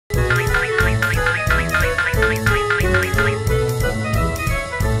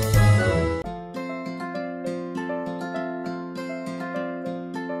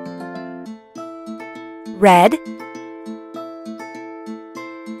Red,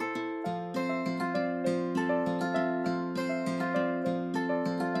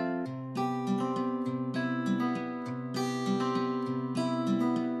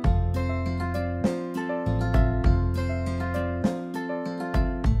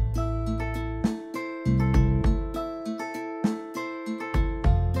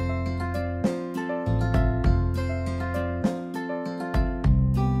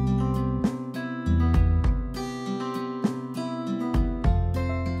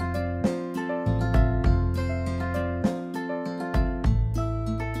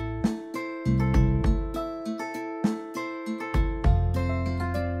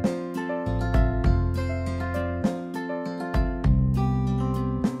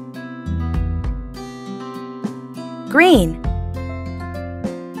 green,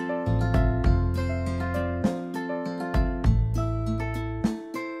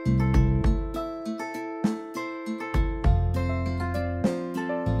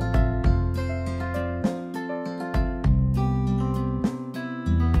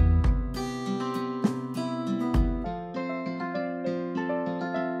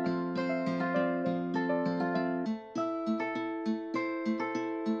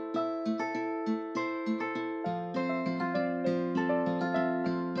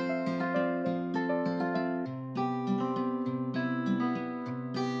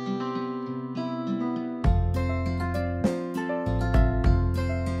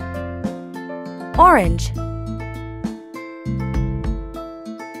 orange,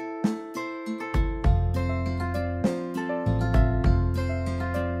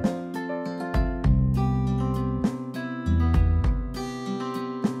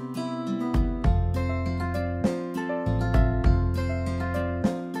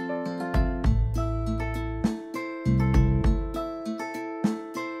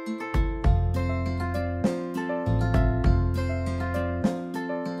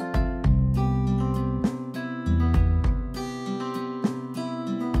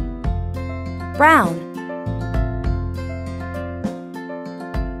 brown,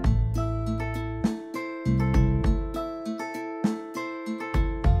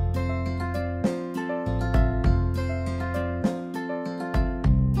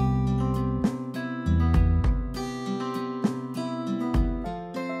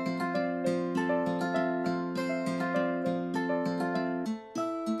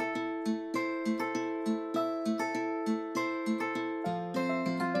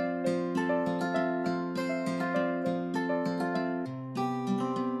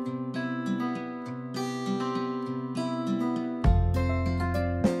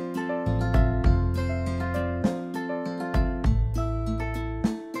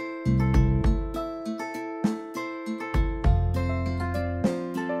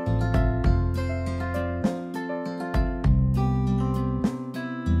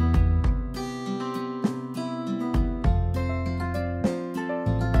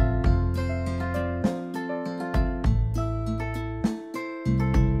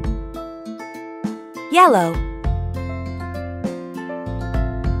 yellow,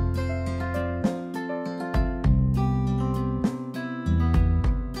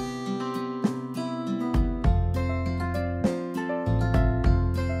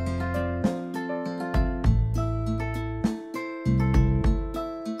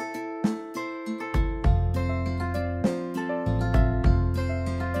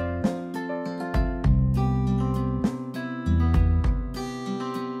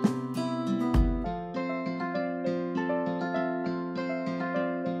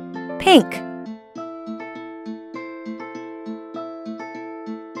 pink,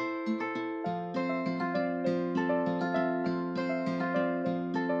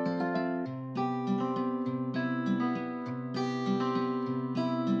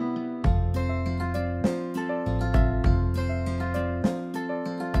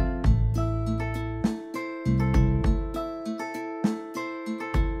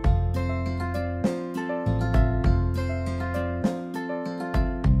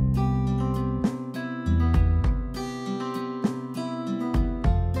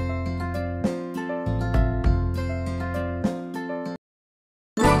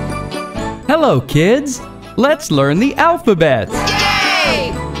 Hello, kids! Let's learn the alphabet!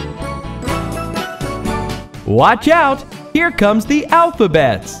 Yay! Watch out! Here comes the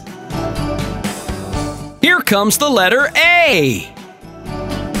alphabet! Here comes the letter A.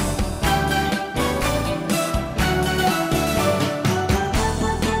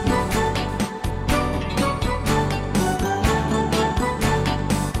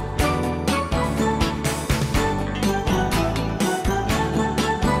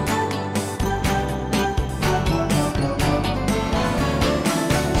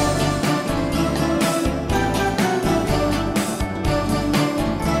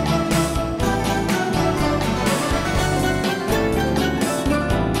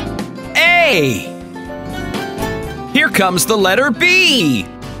 A. Here comes the letter B.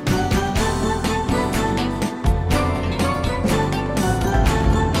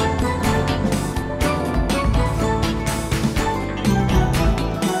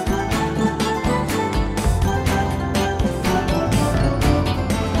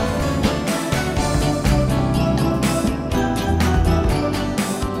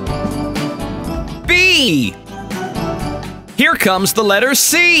 B. Here comes the letter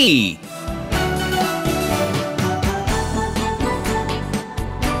C.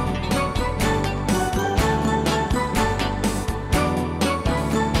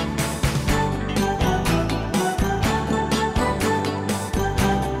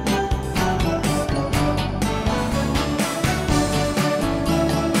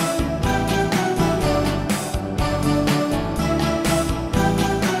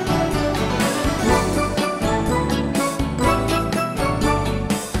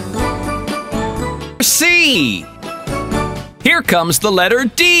 C. Here comes the letter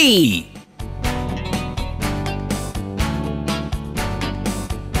D.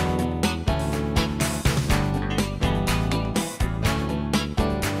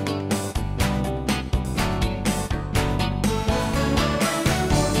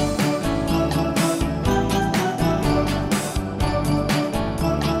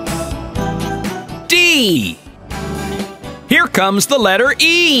 D. Here comes the letter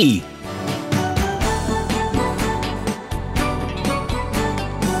E.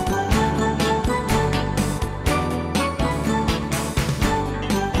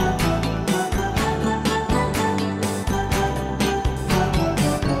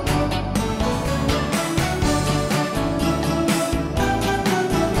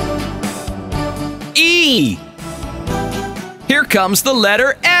 E. Here comes the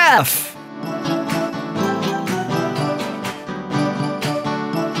letter F.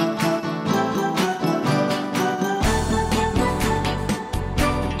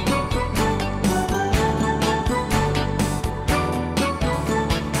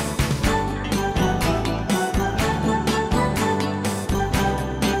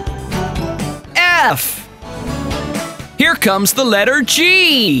 F. Here comes the letter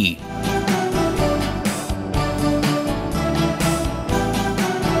G.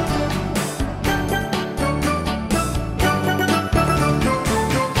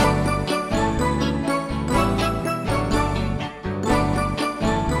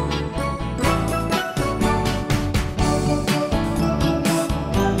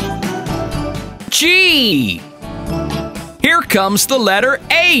 G. Here comes the letter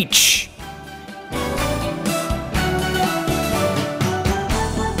H.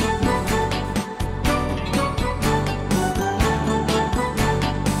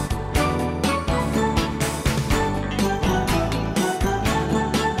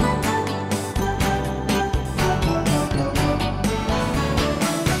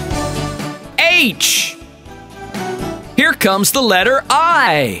 H. Here comes the letter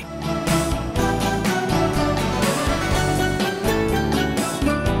I.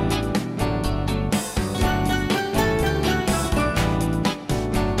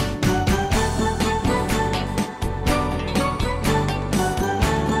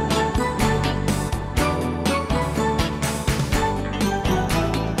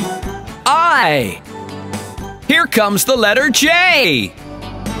 I. Here comes the letter J.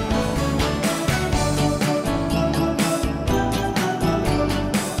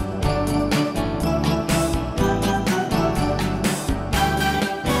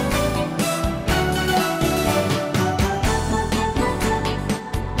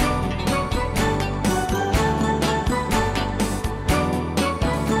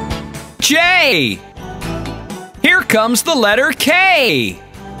 J. Here comes the letter K.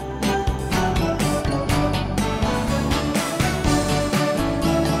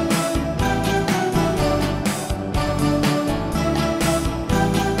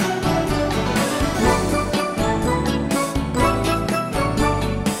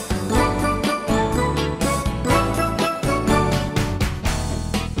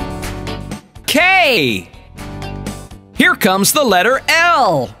 K. Here comes the letter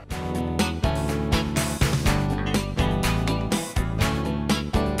L.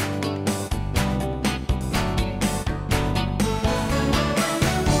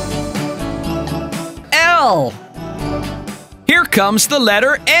 L. Here comes the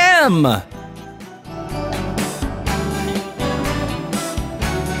letter M.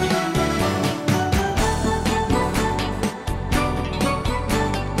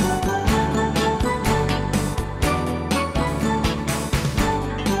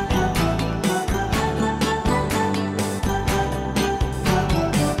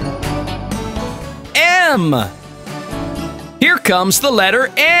 M. Here comes the letter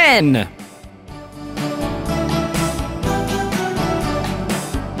N.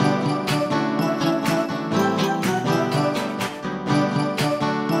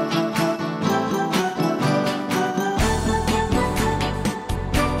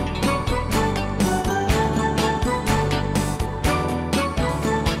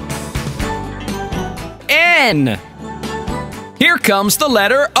 N. Here comes the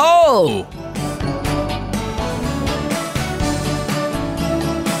letter O.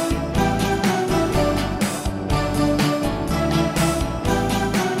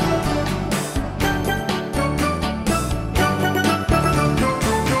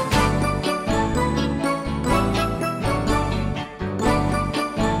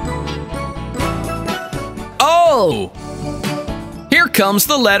 O. Here comes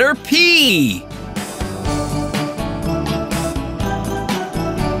the letter P.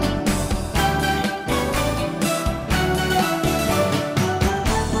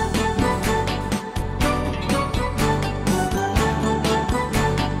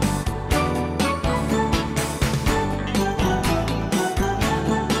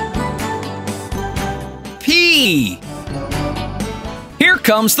 P. Here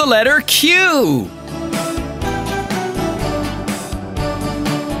comes the letter Q.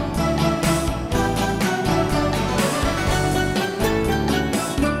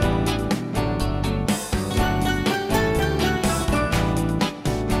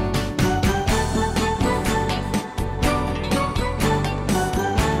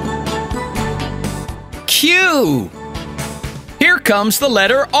 Q. Here comes the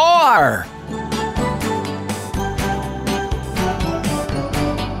letter R.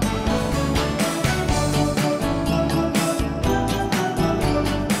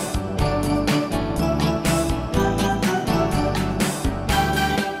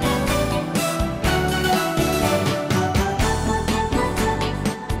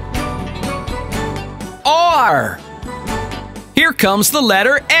 R. Here comes the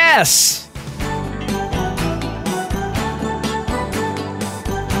letter S.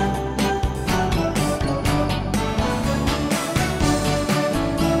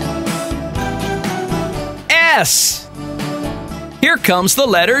 S. Here comes the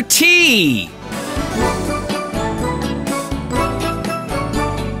letter T.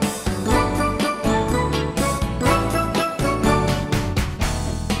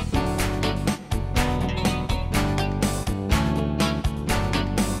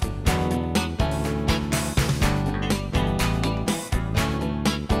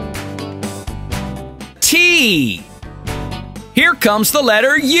 T. Here comes the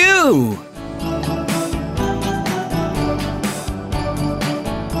letter U.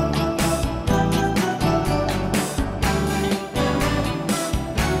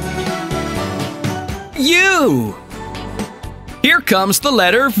 U. Here comes the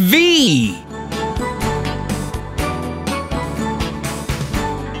letter V.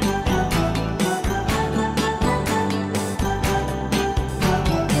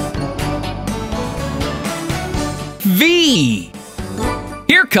 V.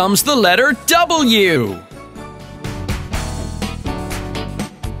 Here comes the letter W.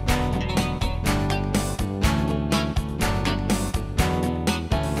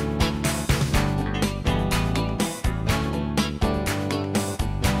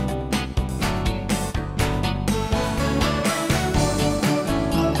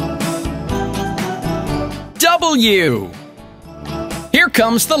 W. Here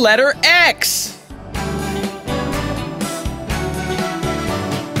comes the letter X.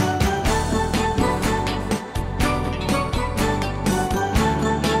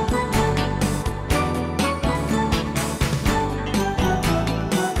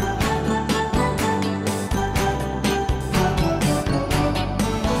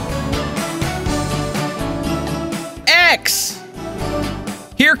 X.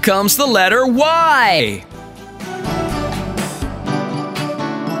 Here comes the letter Y.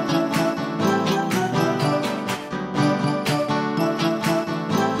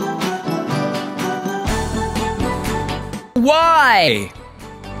 Y.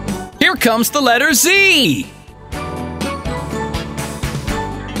 Here comes the letter Z.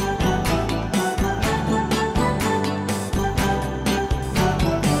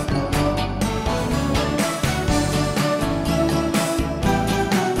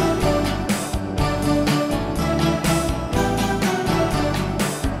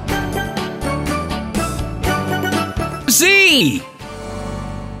 Z.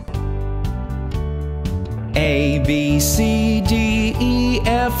 A, B, C, D, E,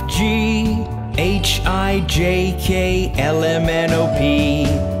 F, G, H, I, J, K, L, M, N, O, P,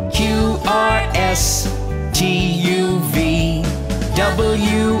 Q, R, S, T, U, V,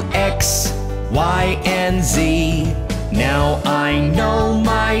 W, X, Y, and Z. Now I know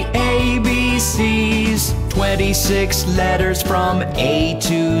my ABCs. 26 letters from A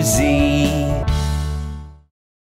to Z.